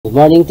Good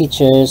morning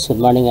teachers,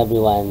 good morning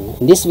everyone.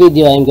 In this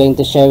video, I'm going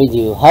to share with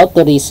you how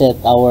to reset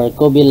our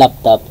Coby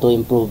laptop to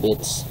improve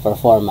its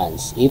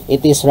performance if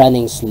it is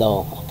running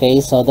slow.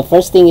 Okay, so the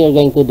first thing you're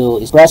going to do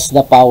is press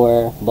the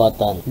power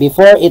button.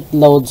 Before it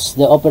loads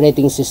the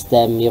operating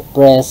system, you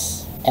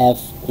press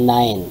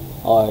F9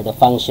 or the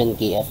function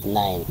key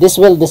F9. This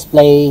will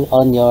display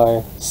on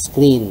your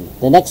screen.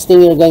 The next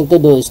thing you're going to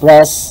do is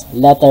press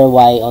letter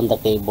Y on the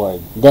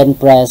keyboard, then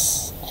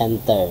press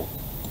enter.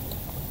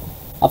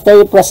 After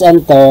you press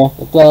enter,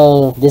 it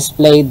will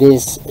display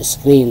this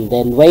screen.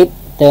 Then wait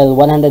till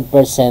 100%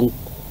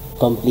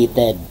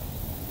 completed.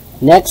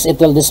 Next, it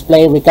will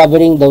display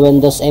recovering the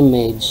Windows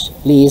image.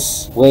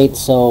 Please wait.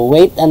 So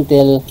wait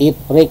until it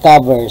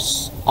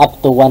recovers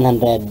up to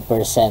 100%.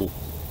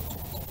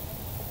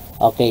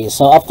 Okay,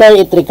 so after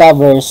it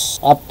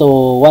recovers up to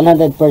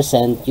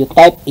 100%, you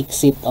type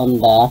exit on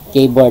the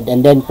keyboard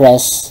and then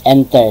press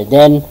enter.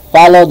 Then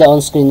follow the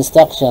on-screen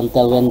instruction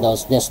till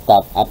Windows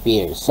Desktop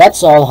appears.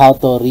 That's all how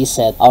to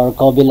reset our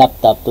Coby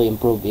laptop to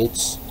improve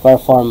its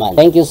performance.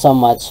 Thank you so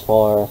much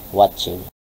for watching.